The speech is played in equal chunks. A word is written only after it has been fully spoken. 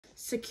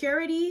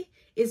Security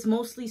is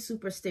mostly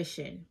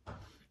superstition.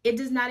 It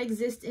does not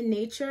exist in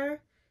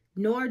nature,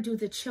 nor do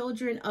the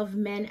children of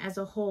men as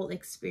a whole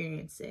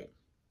experience it.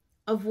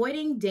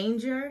 Avoiding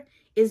danger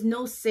is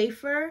no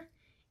safer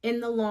in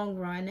the long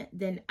run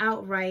than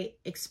outright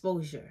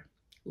exposure.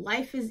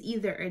 Life is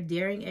either a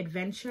daring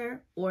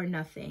adventure or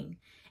nothing.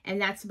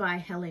 And that's by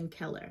Helen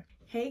Keller.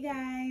 Hey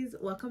guys,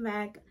 welcome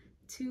back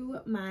to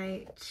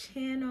my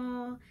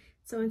channel.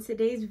 So in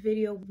today's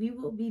video, we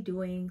will be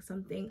doing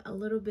something a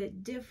little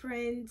bit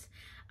different.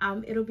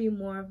 It'll be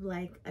more of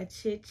like a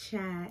chit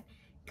chat,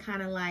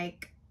 kind of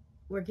like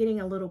we're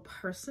getting a little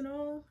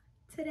personal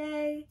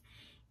today.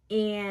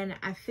 And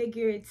I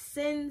figured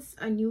since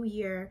a new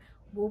year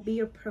will be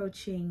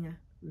approaching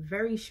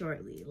very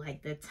shortly,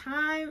 like the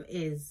time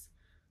is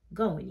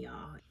going,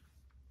 y'all.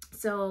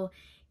 So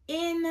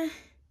in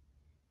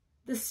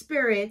the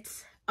spirit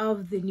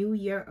of the new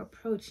year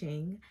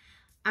approaching,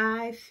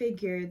 I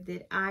figured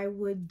that I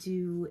would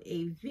do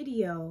a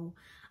video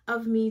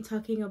of me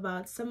talking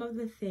about some of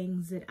the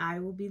things that I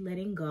will be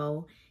letting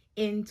go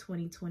in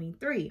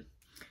 2023.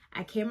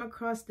 I came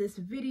across this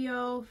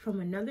video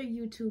from another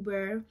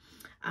YouTuber.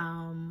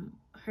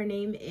 Her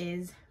name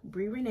is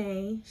Brie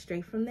Renee,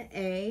 straight from the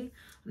A.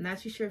 I'm not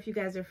too sure if you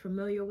guys are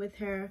familiar with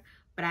her,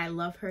 but I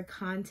love her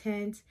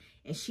content.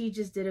 And she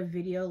just did a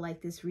video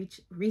like this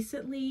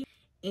recently,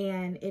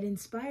 and it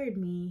inspired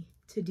me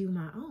to do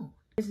my own.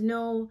 There's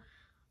no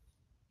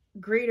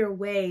greater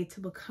way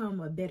to become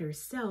a better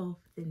self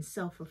than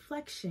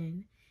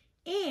self-reflection,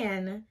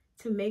 and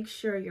to make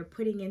sure you're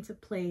putting into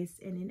place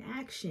and in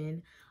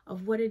action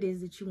of what it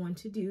is that you want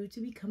to do to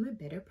become a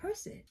better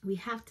person. We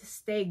have to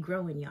stay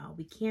growing, y'all.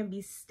 We can't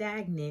be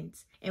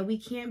stagnant, and we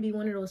can't be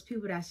one of those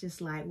people that's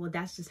just like, well,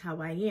 that's just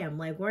how I am.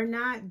 Like, we're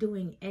not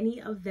doing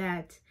any of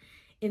that.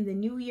 In the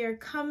new year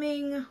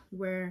coming,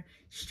 we're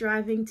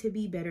striving to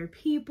be better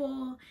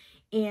people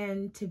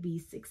and to be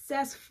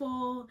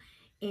successful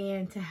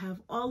and to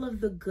have all of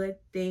the good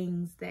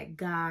things that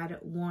God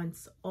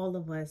wants all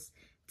of us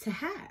to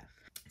have.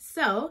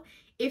 So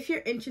if you're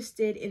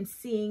interested in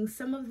seeing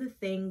some of the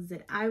things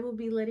that I will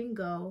be letting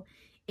go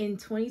in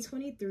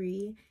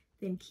 2023,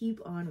 then keep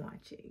on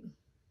watching.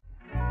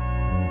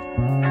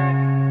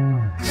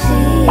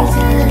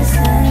 Jesus,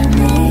 let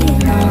me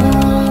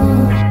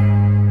know,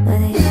 but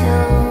they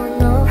show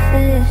no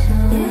fish.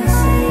 They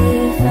say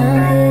you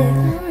found it,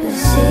 but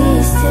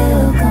she's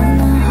still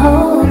gonna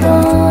hold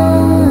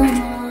on.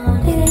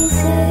 They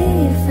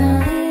say you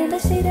found it,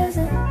 but she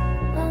doesn't.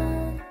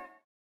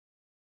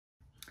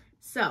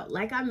 So,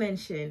 like I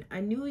mentioned, a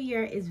new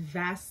year is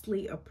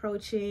vastly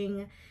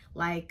approaching.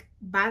 Like,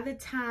 by the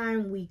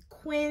time we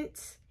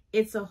quint,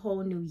 it's a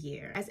whole new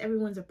year. As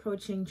everyone's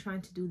approaching,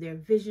 trying to do their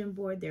vision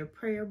board, their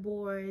prayer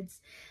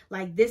boards,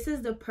 like this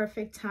is the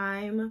perfect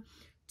time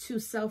to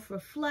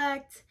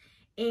self-reflect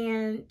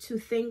and to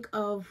think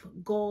of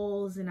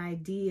goals and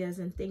ideas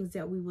and things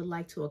that we would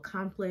like to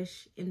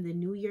accomplish in the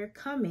new year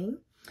coming.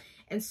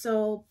 And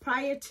so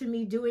prior to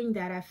me doing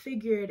that, I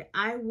figured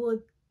I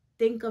would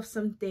think of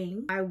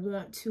something I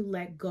want to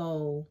let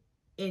go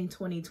in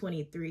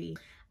 2023.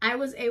 I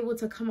was able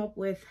to come up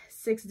with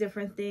 6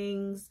 different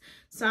things.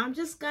 So I'm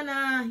just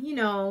gonna,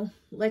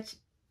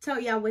 tell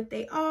y'all what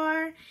they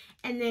are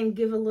and then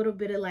give a little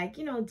bit of like,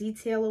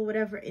 detail or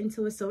whatever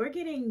into it. So we're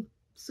getting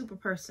super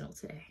personal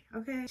today,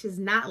 okay? Which is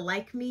not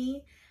like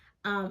me.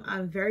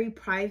 I'm very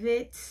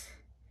private,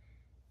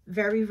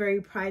 very,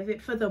 very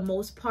private for the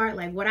most part.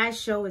 Like what I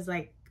show is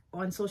like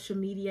on social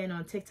media and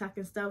on TikTok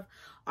and stuff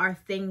are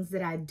things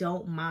that I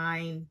don't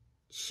mind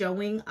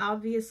showing,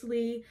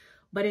 obviously.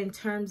 But in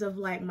terms of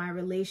like my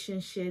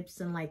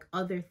relationships and like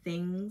other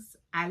things,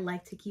 I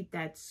like to keep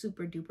that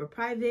super duper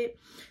private.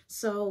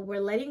 So we're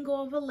letting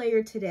go of a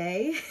layer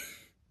today.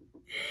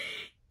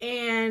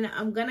 And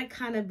I'm gonna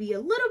kind of be a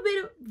little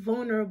bit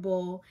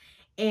vulnerable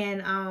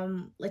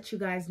and let you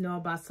guys know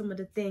about some of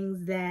the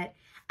things that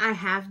I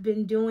have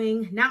been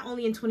doing, not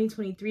only in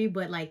 2023,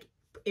 but like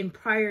in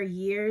prior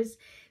years,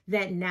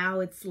 that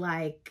now it's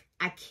like,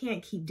 I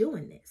can't keep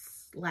doing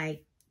this.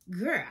 Like,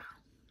 girl,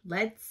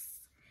 let's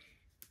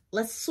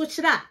switch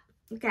it up,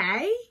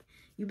 okay?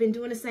 You've been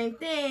doing the same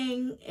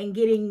thing and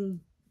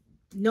getting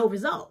no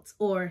results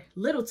or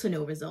little to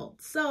no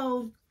results.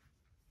 So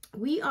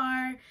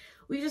we're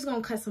just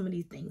gonna cut some of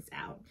these things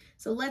out.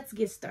 So let's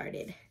get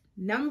started.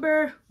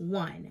 Number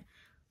 1,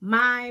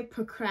 my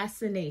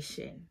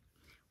procrastination.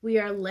 We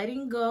are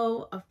letting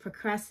go of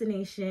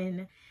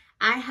procrastination.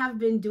 I have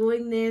been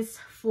doing this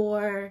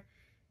forever.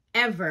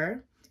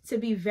 To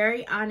be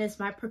very honest,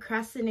 my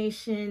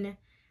procrastination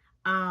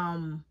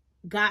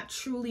got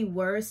truly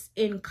worse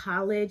in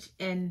college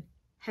and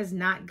has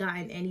not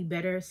gotten any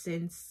better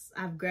since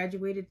I've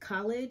graduated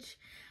college.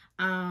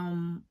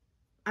 I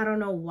don't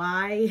know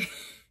why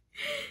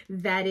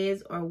that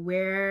is or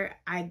where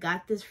I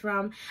got this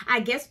from. I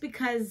guess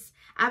because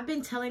I've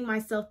been telling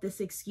myself this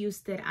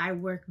excuse that I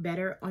work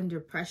better under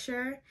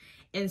pressure.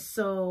 And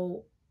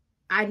so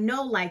I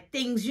know like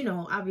things,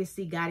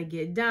 obviously got to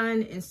get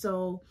done. And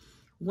so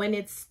when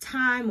it's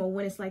time, or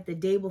when it's like the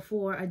day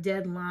before a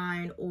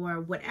deadline or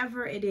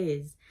whatever it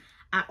is,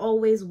 I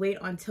always wait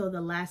until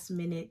the last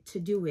minute to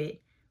do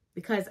it,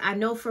 because I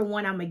know for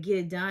one, I'm gonna get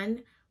it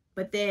done,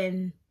 but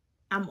then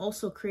I'm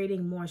also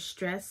creating more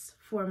stress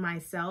for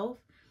myself.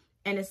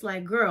 And it's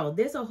like, girl,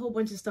 there's a whole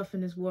bunch of stuff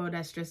in this world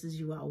that stresses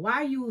you out. Why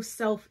are you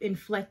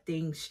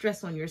self-inflicting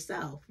stress on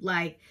yourself?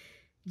 Like,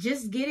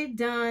 just get it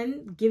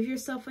done. Give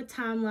yourself a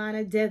timeline,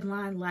 a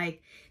deadline.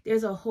 Like,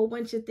 there's a whole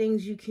bunch of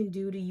things you can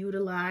do to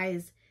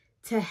utilize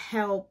to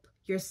help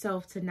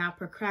yourself to not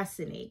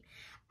procrastinate.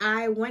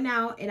 I went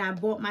out and I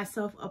bought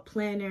myself a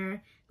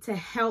planner to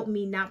help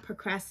me not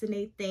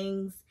procrastinate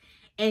things.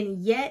 And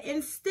yet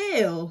and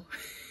still,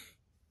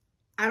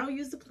 I don't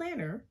use the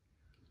planner.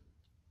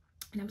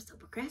 And I'm still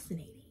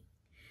procrastinating.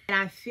 And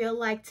I feel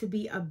like to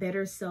be a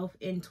better self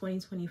in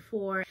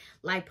 2024,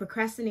 like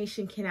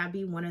procrastination cannot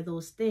be one of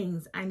those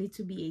things. I need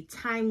to be a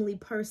timely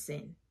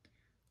person,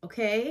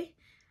 okay?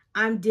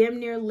 I'm damn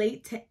near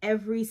late to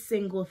every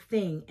single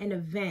thing, an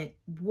event,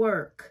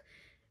 work,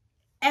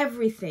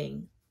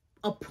 everything,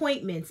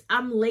 appointments.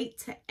 I'm late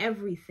to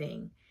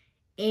everything.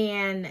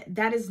 And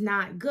that is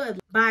not good.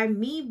 By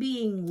me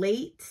being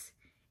late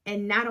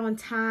and not on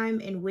time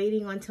and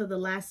waiting until the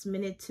last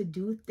minute to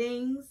do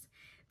things,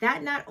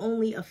 that not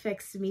only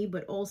affects me,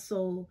 but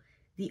also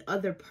the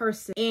other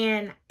person.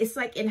 And it's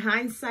like, in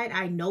hindsight,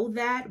 I know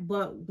that,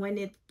 but when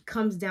it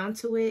comes down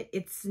to it,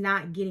 it's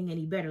not getting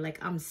any better. Like,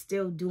 I'm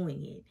still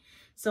doing it.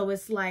 So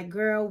it's like,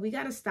 girl, we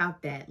got to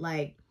stop that.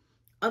 Like,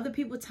 other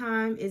people's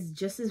time is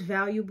just as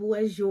valuable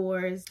as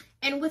yours.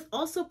 And with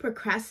also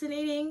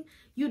procrastinating,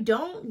 you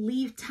don't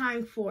leave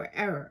time for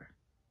error,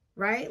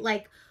 right?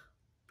 Like,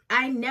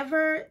 I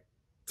never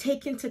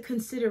take into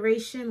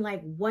consideration,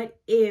 like, what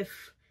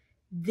if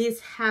this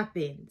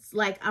happens?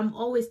 Like, I'm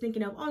always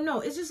thinking of, oh no,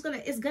 it's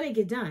gonna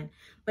get done.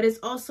 But it's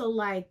also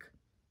like,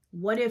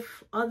 what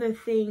if other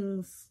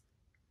things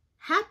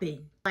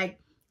happen?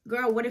 Like,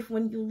 girl, what if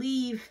when you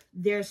leave,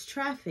 there's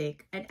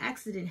traffic, an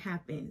accident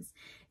happens?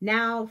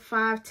 Now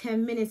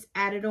 5-10 minutes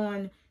added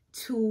on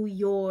to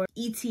your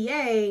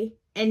ETA,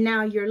 and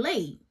now you're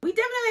late. We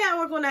definitely gotta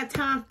work on that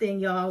time thing,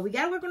 y'all. We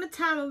gotta work on the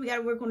time, and we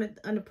gotta work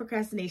on the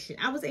procrastination.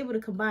 I was able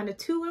to combine the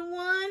two in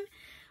one,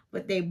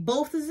 but they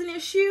both is an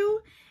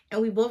issue.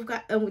 And we both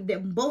got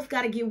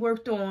to get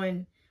worked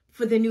on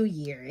for the new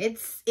year.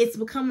 It's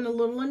becoming a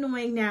little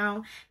annoying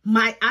now.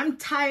 I'm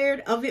tired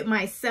of it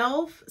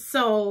myself.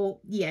 So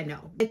yeah,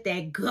 no, let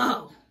that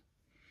go.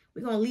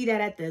 We're gonna leave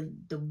that at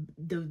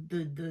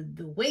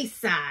the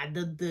wayside.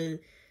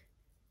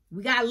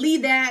 We gotta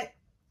leave that.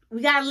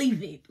 We gotta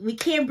leave it. We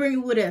can't bring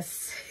it with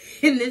us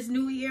in this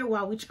new year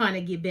while we're trying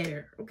to get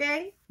better.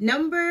 Okay.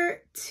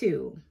 Number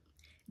 2,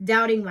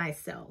 doubting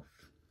myself.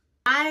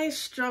 I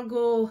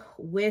struggle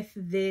with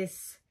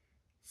this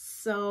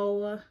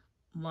so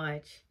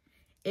much.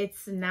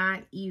 It's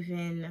not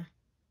even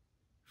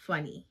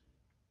funny.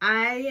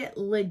 I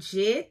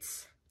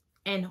legit,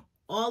 and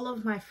all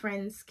of my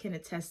friends can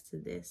attest to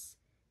this,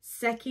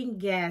 second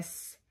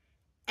guess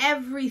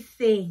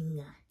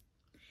everything.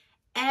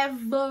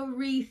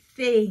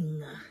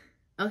 Everything.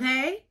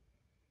 Okay?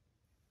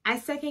 I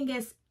second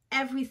guess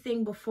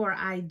everything before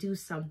I do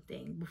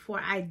something, before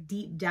I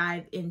deep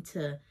dive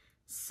into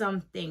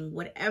something,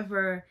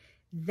 whatever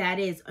that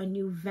is, a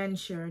new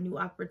venture, a new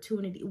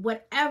opportunity,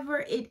 whatever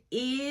it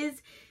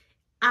is,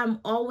 I'm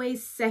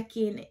always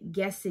second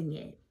guessing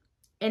it.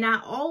 And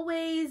I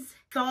always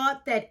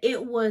thought that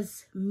it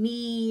was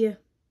me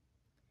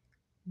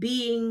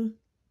being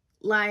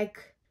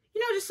like,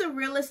 you know, just a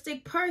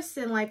realistic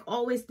person, like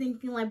always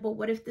thinking like, but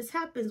what if this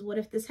happens? What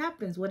if this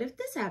happens? What if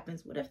this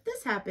happens? What if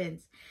this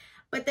happens?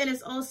 But then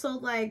it's also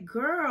like,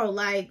 girl,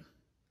 like,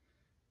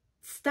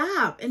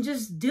 stop and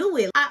just do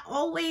it. I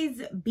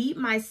always beat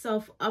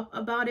myself up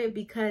about it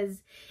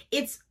because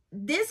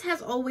this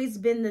has always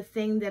been the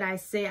thing that I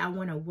say I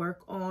want to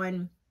work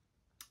on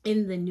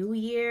in the new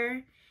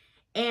year.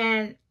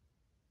 And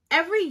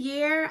every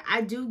year I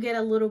do get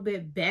a little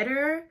bit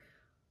better,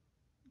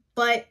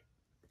 but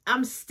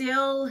I'm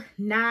still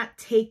not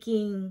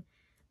taking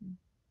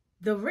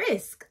the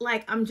risk.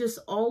 Like, I'm just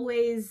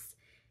always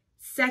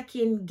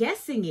second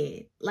guessing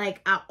it.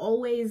 Like, I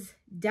always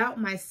doubt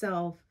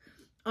myself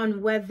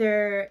on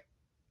whether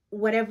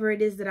whatever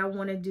it is that I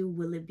want to do,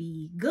 will it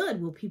be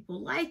good? Will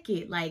people like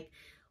it? Like,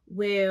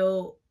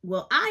 will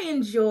I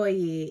enjoy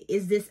it?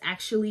 Is this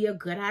actually a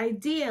good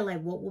idea?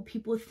 Like, what will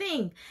people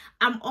think?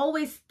 I'm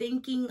always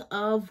thinking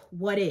of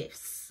what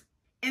ifs.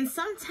 And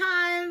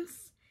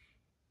sometimes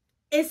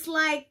it's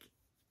like,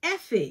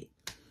 F it.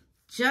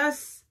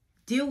 Just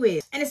do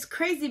it. And it's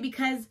crazy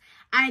because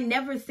I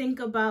never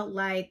think about,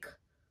 like,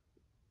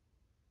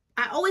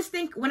 I always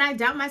think, when I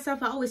doubt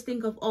myself, I always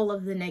think of all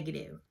of the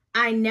negative.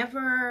 I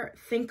never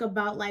think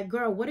about, like,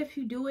 girl, what if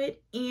you do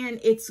it and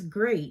it's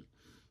great?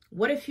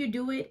 What if you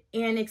do it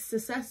and it's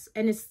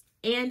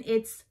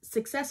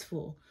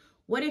successful?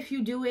 What if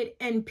you do it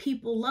and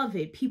people love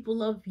it? People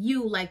love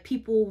you, like,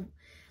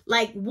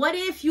 what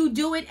if you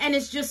do it and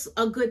it's just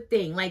a good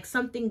thing? Like,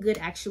 something good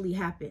actually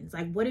happens.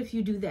 Like, what if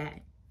you do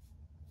that?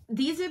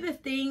 these are the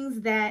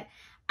things that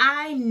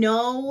I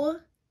know,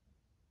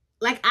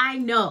 like I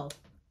know,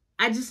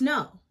 I just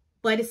know,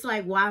 but it's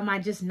like, why am I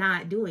just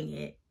not doing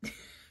it?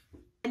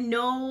 I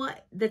know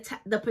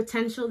the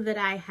potential that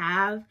I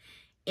have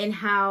and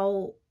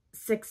how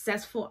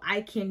successful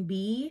I can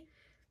be,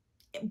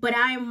 but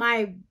I am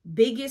my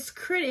biggest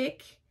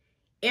critic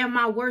and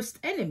my worst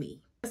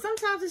enemy.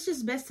 Sometimes it's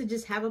just best to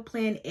just have a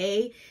plan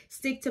A,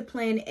 stick to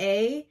plan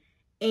A,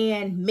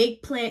 and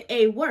make plan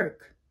A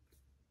work.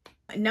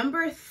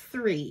 Number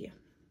 3,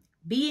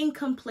 being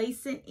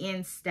complacent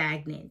and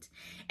stagnant.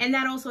 And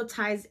that also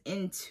ties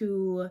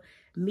into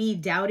me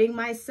doubting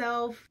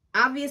myself.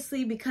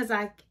 Obviously, because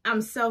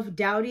I'm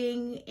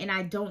self-doubting and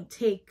I don't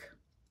take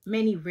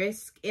many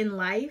risks in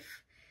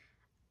life,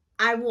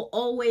 I will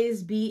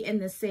always be in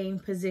the same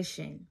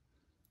position.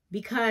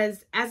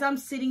 Because as I'm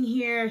sitting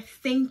here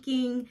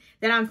thinking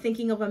that I'm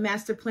thinking of a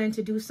master plan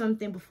to do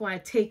something before I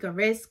take a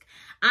risk,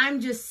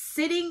 I'm just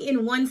sitting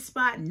in one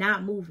spot,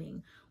 not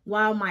moving.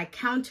 While my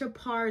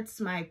counterparts,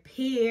 my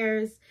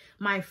peers,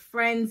 my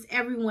friends,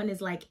 everyone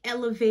is like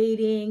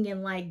elevating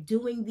and like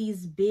doing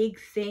these big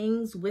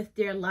things with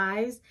their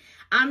lives.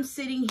 I'm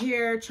sitting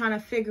here trying to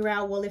figure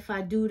out, well, if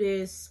I do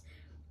this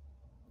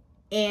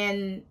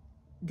and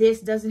this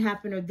doesn't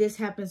happen or this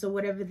happens or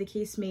whatever the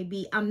case may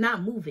be, I'm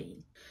not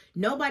moving.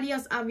 Nobody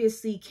else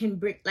obviously can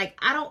break, like,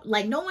 I don't,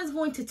 like, no one's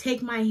going to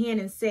take my hand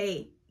and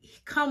say,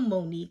 come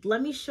Monique,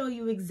 let me show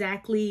you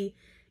exactly,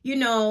 you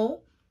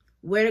know,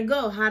 where to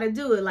go, how to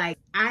do it. Like,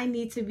 I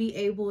need to be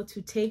able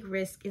to take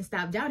risk and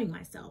stop doubting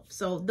myself.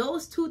 So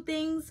those two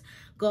things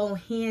go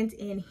hand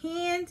in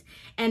hand,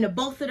 and the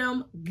both of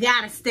them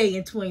gotta stay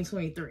in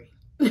 2023.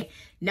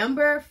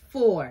 Number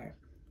 4,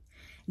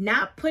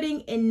 not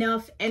putting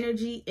enough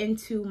energy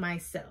into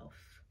myself.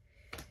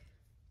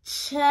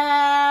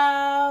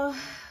 Child,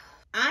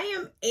 I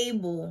am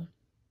able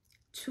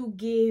to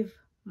give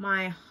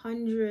my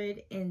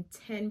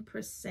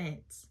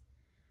 110%,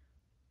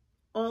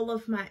 all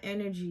of my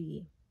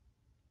energy,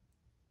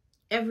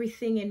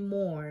 everything and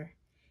more,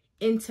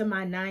 into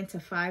my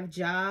 9-to-5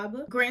 job.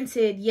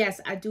 Granted,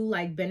 yes, I do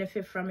like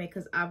benefit from it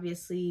because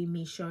obviously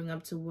me showing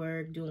up to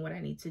work, doing what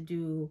I need to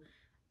do,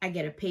 I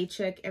get a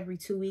paycheck every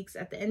 2 weeks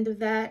at the end of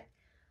that.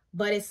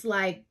 But it's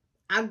like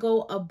I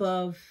go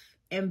above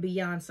and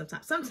beyond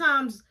sometimes.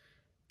 Sometimes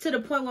to the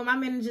point where my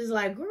manager's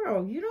like,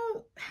 girl, you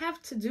don't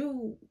have to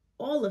do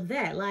all of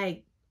that.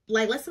 Like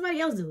let somebody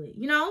else do it,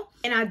 you know?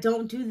 And I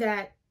don't do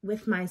that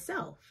with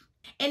myself.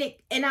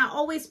 And I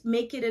always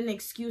make it an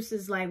excuse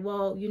is like,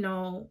 well, you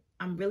know,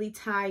 I'm really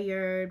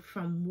tired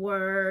from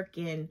work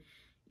and,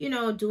 you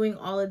know, doing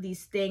all of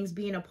these things,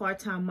 being a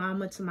part-time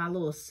mama to my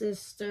little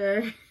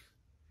sister.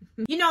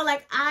 You know,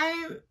 like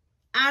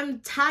I'm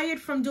tired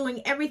from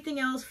doing everything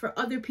else for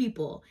other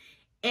people.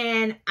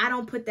 And I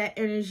don't put that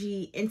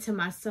energy into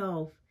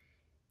myself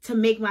to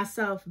make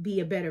myself be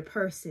a better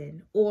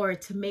person or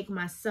to make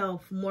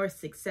myself more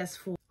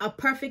successful. A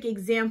perfect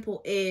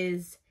example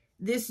is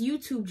this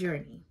YouTube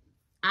journey.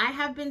 I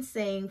have been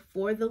saying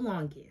for the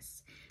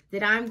longest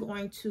that I'm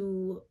going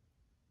to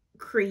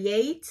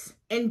create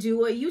and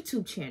do a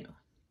YouTube channel.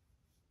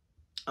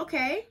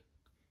 Okay.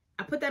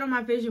 I put that on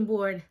my vision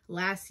board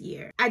last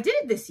year. I did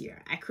it this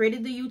year. I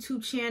created the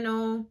YouTube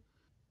channel,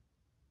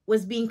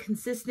 was being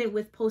consistent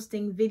with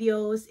posting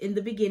videos in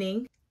the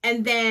beginning.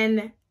 And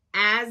then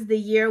as the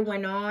year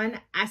went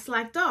on, I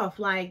slacked off.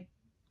 Like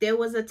there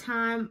was a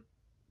time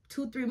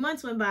 2-3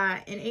 months went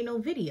by and ain't no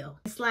video.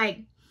 It's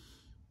like,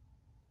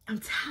 I'm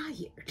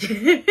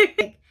tired.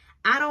 Like,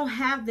 I don't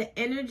have the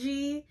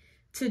energy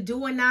to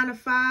do a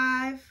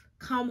 9-to-5,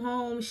 come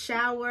home,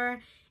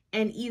 shower,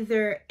 and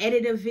either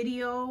edit a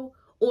video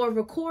or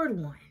record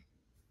one.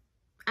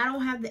 I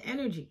don't have the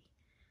energy.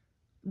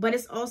 But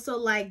it's also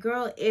like,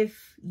 girl,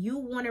 if you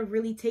want to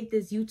really take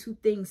this YouTube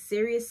thing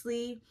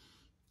seriously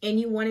and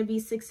you want to be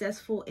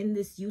successful in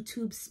this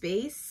YouTube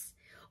space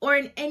or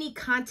in any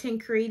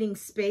content creating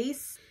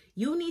space,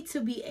 you need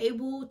to be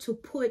able to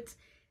put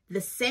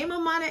the same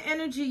amount of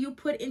energy you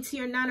put into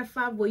your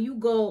 9-to-5, where you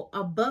go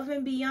above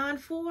and beyond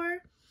for,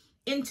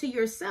 into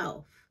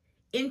yourself,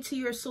 into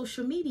your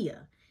social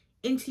media,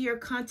 into your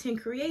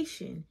content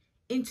creation,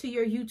 into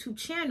your YouTube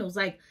channels.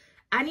 Like,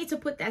 I need to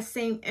put that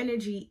same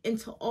energy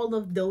into all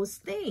of those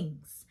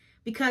things,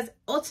 because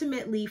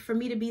ultimately for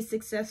me to be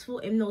successful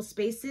in those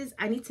spaces,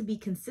 I need to be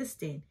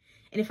consistent.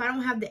 And if I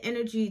don't have the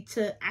energy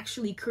to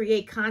actually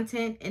create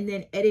content and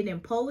then edit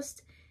and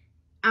post,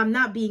 I'm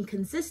not being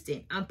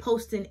consistent. I'm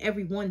posting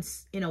every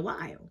once in a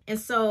while. And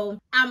so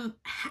I'm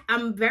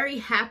very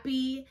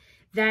happy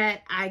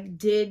that I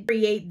did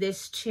create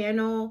this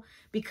channel,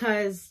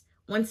 because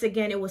once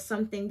again, it was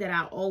something that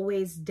I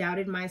always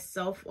doubted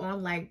myself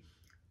on. Like,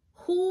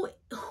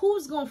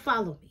 who's gonna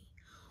follow me?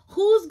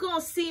 Who's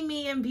gonna see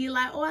me and be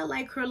like, oh, I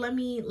like her, let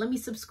me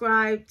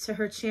subscribe to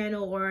her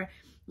channel or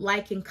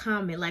like and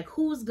comment? Like,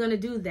 who's gonna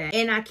do that?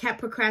 And I kept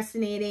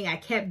procrastinating. I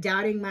kept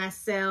doubting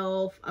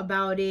myself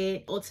about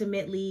it.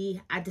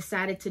 Ultimately, I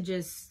decided to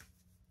just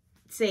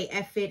say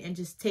F it and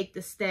just take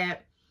the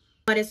step.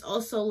 But it's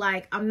also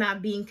like I'm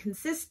not being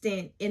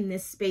consistent in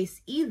this space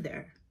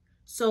either.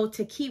 So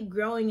to keep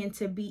growing and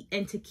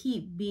to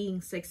keep being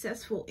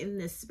successful in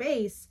this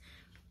space,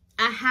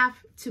 I have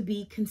to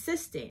be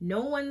consistent.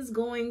 No one's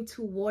going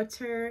to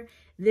water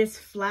this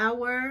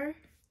flower,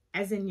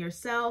 as in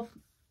yourself,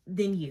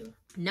 than you.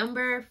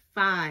 Number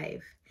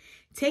 5,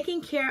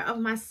 taking care of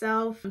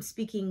myself. I'm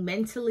speaking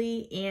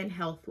mentally and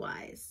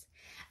health-wise.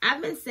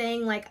 I've been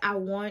saying like I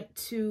want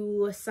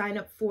to sign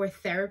up for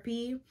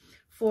therapy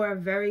for a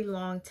very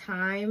long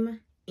time,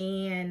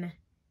 and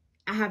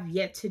I have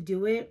yet to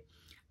do it.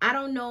 I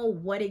don't know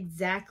what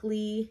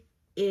exactly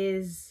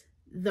is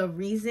the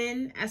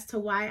reason as to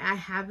why I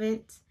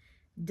haven't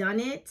done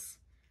it.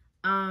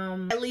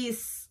 At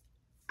least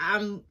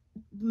I'm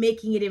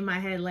making it in my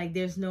head like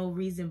there's no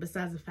reason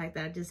besides the fact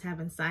that I just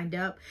haven't signed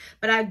up.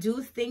 But I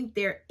do think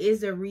there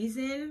is a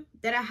reason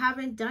that I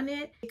haven't done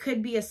it. It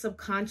could be a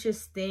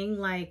subconscious thing.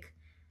 Like,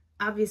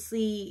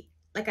 obviously,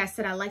 like I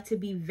said, I like to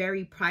be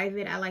very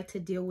private. I like to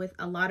deal with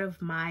a lot of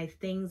my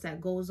things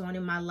that goes on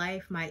in my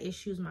life, my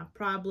issues, my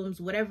problems,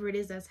 whatever it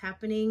is that's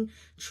happening,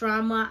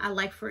 trauma. I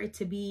like for it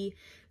to be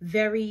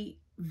very,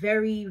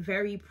 very,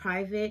 very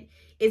private.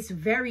 It's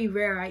very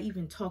rare I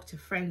even talk to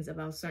friends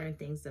about certain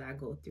things that I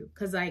go through.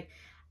 Because like,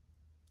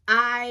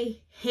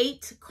 I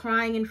hate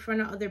crying in front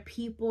of other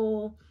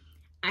people.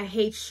 I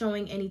hate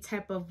showing any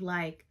type of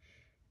like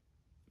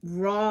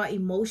raw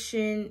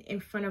emotion in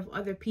front of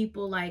other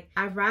people. Like,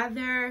 I'd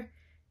rather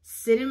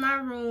sit in my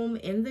room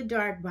in the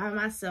dark by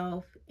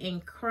myself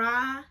and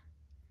cry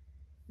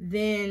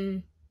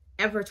than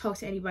ever talk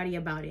to anybody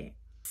about it.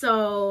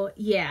 So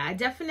yeah, I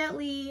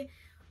definitely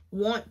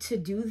want to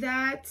do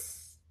that.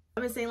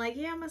 I've been saying like,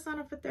 yeah, I'm gonna sign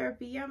up for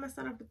therapy. Yeah, I'm gonna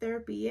sign up for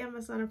therapy. Yeah, I'm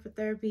gonna sign up for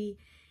therapy.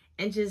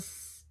 And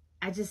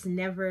I just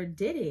never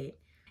did it.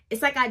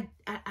 It's like, I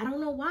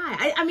don't know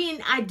why. I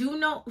mean, I do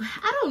know.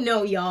 I don't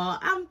know, y'all.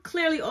 I'm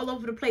clearly all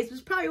over the place. Which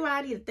is probably why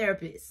I need a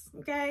therapist,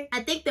 okay? I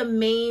think the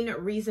main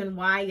reason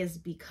why is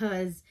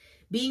because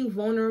being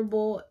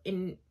vulnerable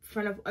in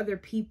front of other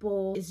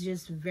people is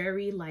just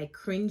very, like,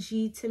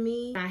 cringy to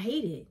me. I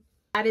hate it.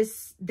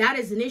 That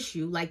is an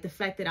issue. Like, the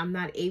fact that I'm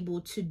not able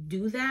to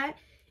do that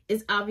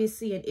is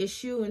obviously an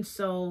issue. And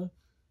so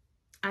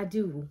I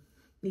do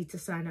need to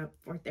sign up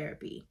for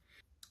therapy.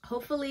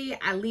 Hopefully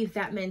I leave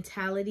that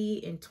mentality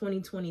in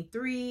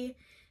 2023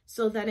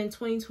 so that in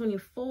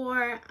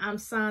 2024 I'm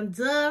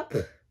signed up,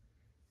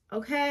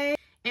 okay?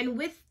 And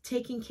with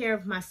taking care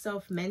of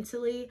myself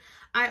mentally,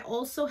 I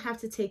also have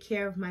to take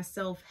care of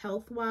myself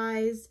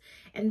health-wise,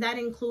 and that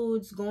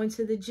includes going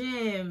to the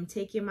gym,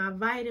 taking my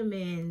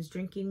vitamins,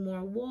 drinking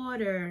more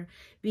water,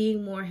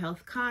 being more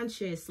health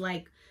conscious.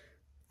 Like,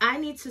 I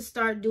need to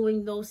start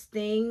doing those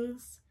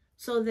things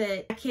so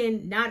that I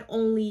can not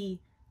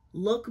only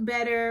look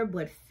better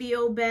but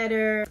feel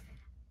better.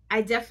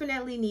 I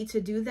definitely need to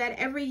do that.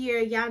 Every year,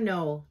 y'all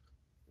know,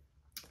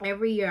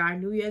 every year our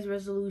New Year's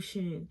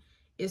resolution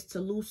is to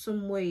lose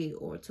some weight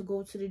or to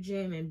go to the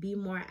gym and be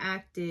more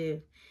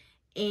active.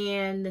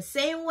 And the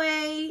same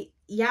way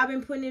y'all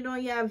been putting it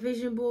on y'all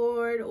vision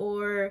board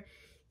or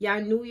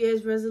y'all New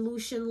Year's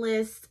resolution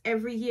list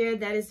every year,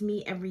 that is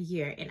me every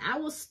year. And I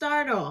will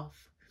start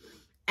off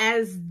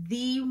as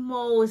the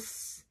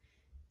most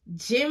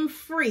gym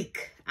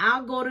freak.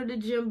 I'll go to the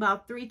gym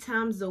about 3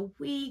 times a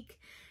week,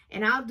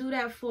 and I'll do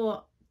that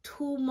for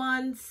 2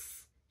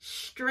 months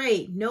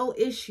straight, no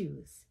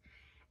issues.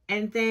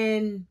 And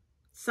then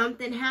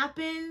something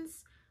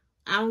happens,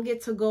 I don't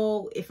get to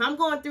go. If I'm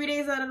going 3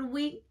 days out of the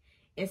week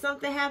and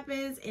something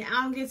happens and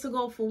I don't get to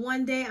go for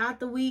 1 day out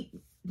the week,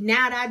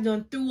 now that I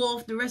done threw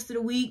off the rest of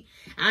the week,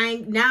 I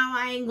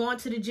ain't going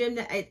to the gym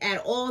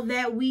at all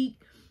that week.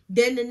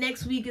 Then the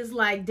next week is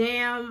like,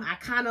 damn, I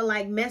kind of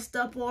like messed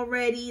up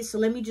already, so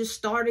let me just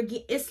start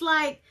again. It's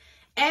like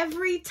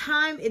every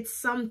time it's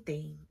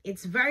something.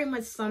 It's very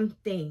much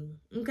something,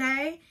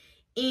 okay?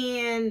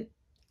 And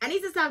I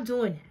need to stop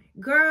doing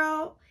that.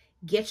 Girl,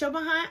 get your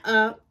behind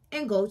up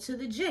and go to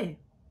the gym.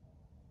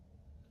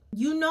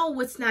 You know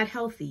what's not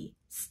healthy.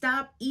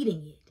 Stop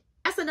eating it.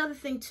 That's another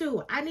thing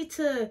too. I need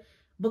to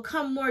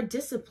become more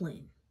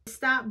disciplined.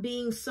 Stop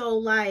being so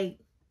like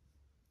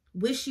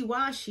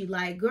wishy-washy.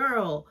 Like,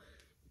 girl,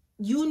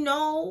 you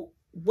know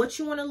what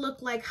you want to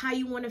look like, how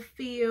you want to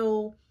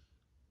feel.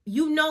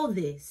 You know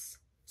this.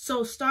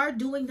 So start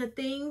doing the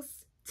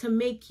things to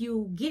make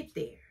you get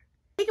there.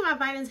 Taking my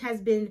vitamins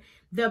has been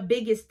the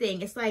biggest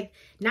thing. It's like,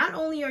 not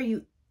only are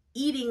you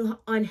eating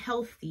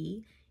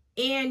unhealthy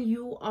and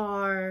you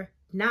are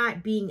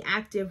not being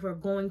active or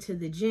going to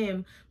the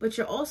gym, but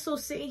you're also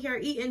sitting here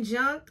eating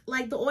junk.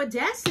 Like, the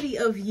audacity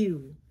of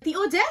you. The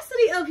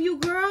audacity of you,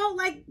 girl.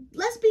 Like,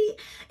 let's be,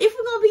 if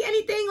we're gonna be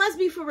anything, let's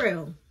be for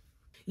real.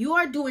 You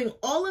are doing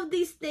all of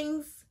these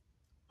things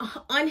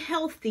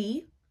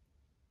unhealthy,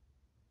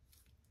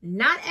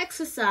 not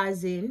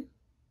exercising,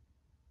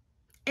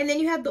 and then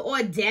you have the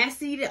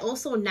audacity to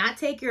also not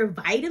take your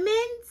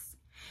vitamins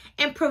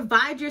and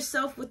provide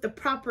yourself with the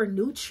proper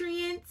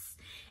nutrients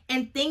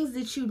and things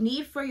that you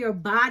need for your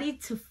body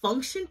to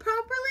function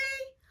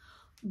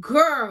properly.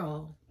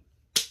 Girl,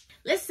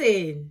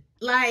 listen,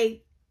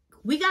 Like,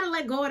 we got to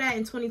let go of that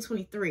in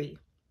 2023.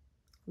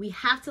 We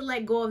have to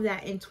let go of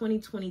that in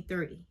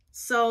 2023.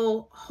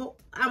 So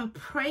I'm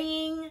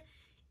praying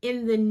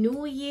in the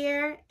new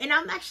year, and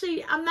I'm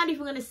not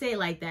even going to say it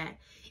like that.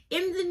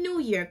 In the new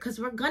year, because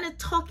we're going to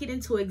talk it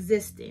into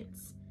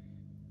existence.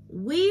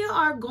 We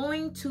are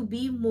going to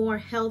be more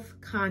health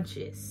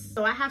conscious.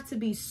 So I have to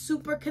be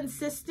super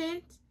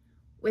consistent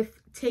with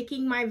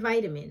taking my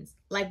vitamins.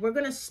 Like, we're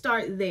going to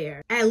start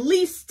there. At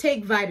least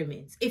take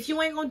vitamins. If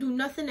you ain't going to do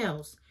nothing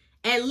else,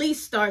 at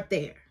least start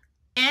there.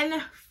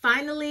 And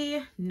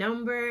finally,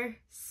 number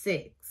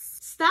 6,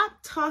 stop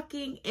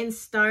talking and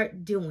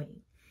start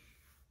doing.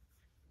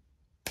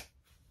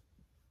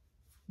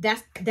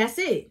 That's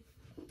it.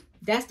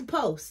 That's the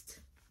post.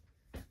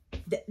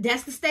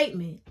 That's the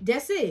statement.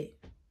 That's it.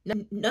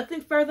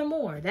 Nothing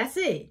furthermore. That's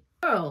it.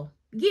 Girl,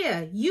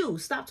 yeah, you.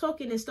 Stop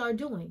talking and start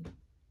doing.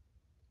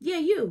 Yeah,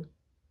 you.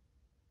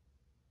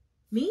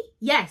 Me?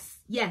 Yes,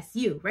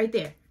 you. Right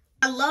there.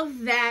 I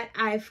love that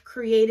I've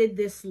created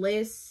this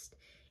list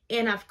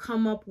and I've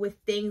come up with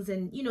things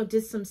and, you know,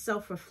 did some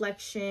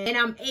self-reflection. And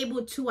I'm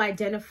able to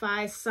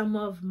identify some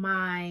of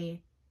my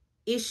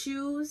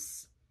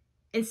issues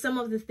and some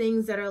of the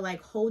things that are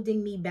like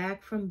holding me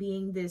back from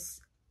being this,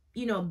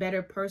 you know,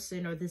 better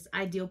person or this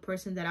ideal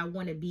person that I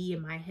want to be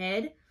in my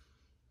head.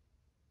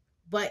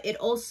 But you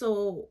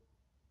also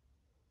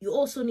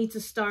need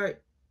to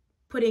start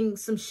putting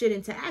some shit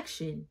into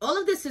action. All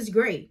of this is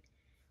great.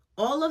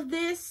 All of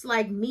this,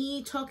 like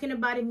me talking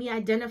about it, me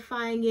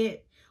identifying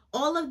it,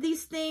 all of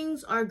these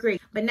things are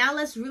great. But now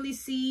let's really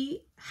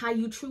see how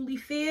you truly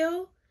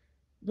feel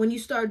when you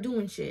start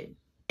doing shit.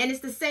 And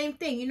it's the same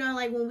thing, you know,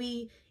 like when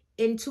we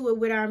into it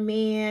with our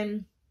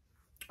man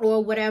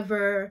or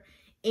whatever,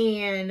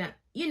 and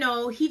you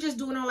know, he just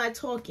doing all that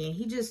talking.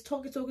 He just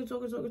talking,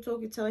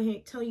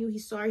 telling you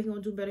he's sorry, he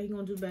gonna do better, he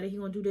gonna do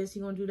this, he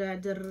gonna do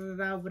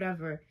that,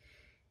 whatever.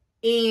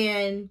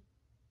 And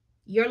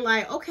you're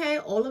like, okay,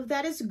 all of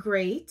that is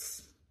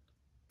great.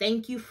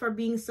 Thank you for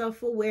being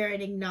self-aware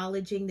and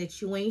acknowledging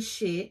that you ain't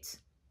shit.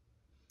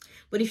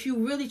 But if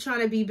you really trying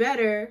to be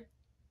better,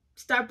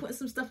 start putting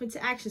some stuff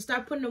into action.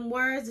 Start putting them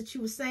words that you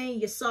were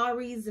saying, your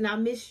sorries and I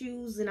miss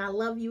yous and I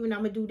love you and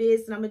I'm going to do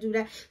this and I'm going to do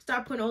that.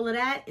 Start putting all of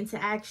that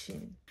into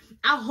action.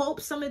 I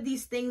hope some of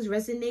these things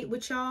resonate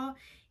with y'all.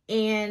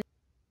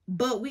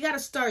 But we got to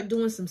start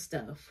doing some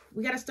stuff.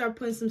 We got to start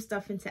putting some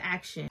stuff into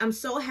action. I'm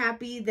so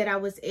happy that I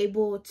was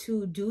able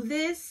to do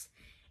this.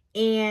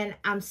 And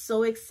I'm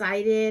so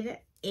excited.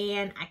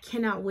 And I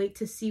cannot wait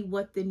to see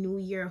what the new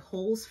year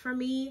holds for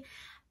me.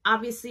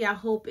 Obviously, I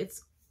hope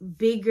it's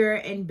bigger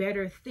and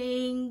better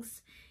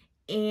things.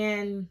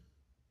 And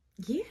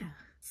yeah.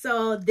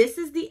 So this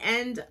is the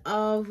end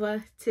of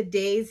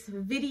today's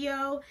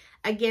video.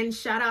 Again,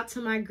 shout out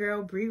to my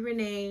girl, Brie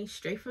Renee,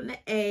 straight from the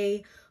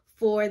A,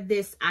 for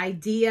this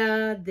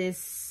idea,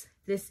 this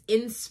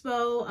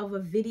inspo of a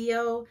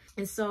video.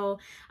 And so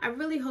I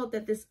really hope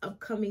that this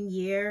upcoming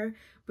year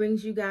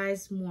brings you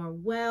guys more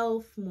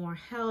wealth, more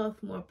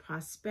health, more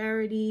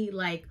prosperity,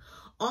 like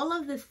all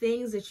of the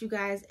things that you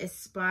guys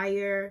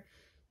aspire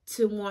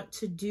to want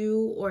to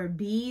do or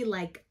be.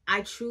 Like,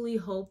 I truly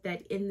hope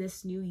that in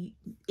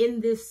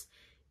this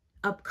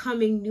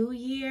upcoming new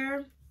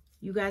year,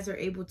 you guys are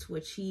able to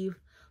achieve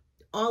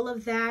all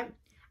of that.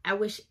 I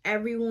wish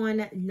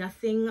everyone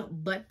nothing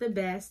but the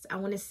best. I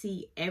want to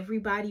see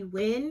everybody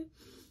win.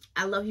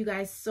 I love you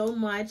guys so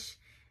much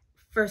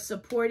for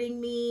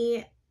supporting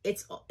me.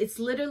 It's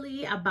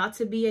literally about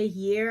to be a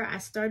year. I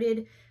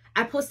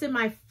posted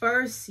my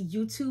first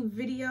YouTube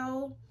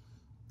video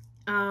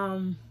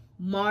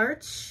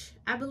March,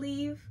 I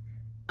believe,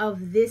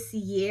 of this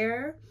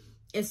year.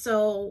 And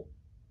so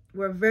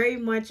we're very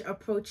much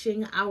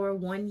approaching our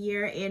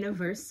 1-year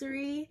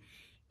anniversary.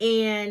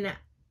 And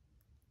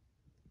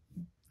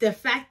the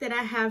fact that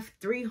I have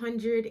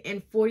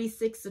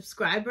 346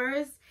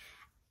 subscribers,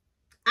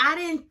 I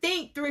didn't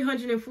think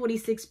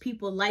 346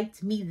 people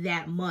liked me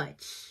that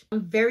much.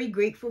 I'm very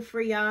grateful for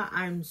y'all.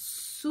 I'm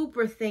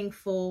super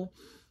thankful.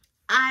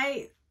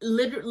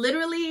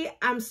 Literally,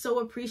 I'm so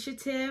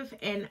appreciative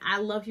and I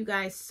love you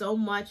guys so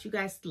much. You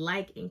guys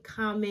like and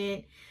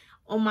comment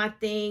on my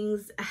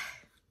things.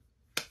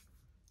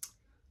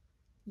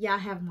 Y'all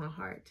have my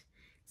heart.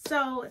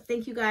 So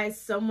thank you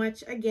guys so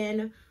much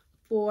again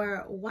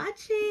for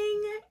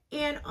watching,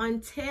 and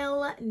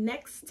until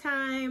next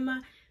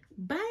time,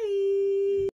 bye.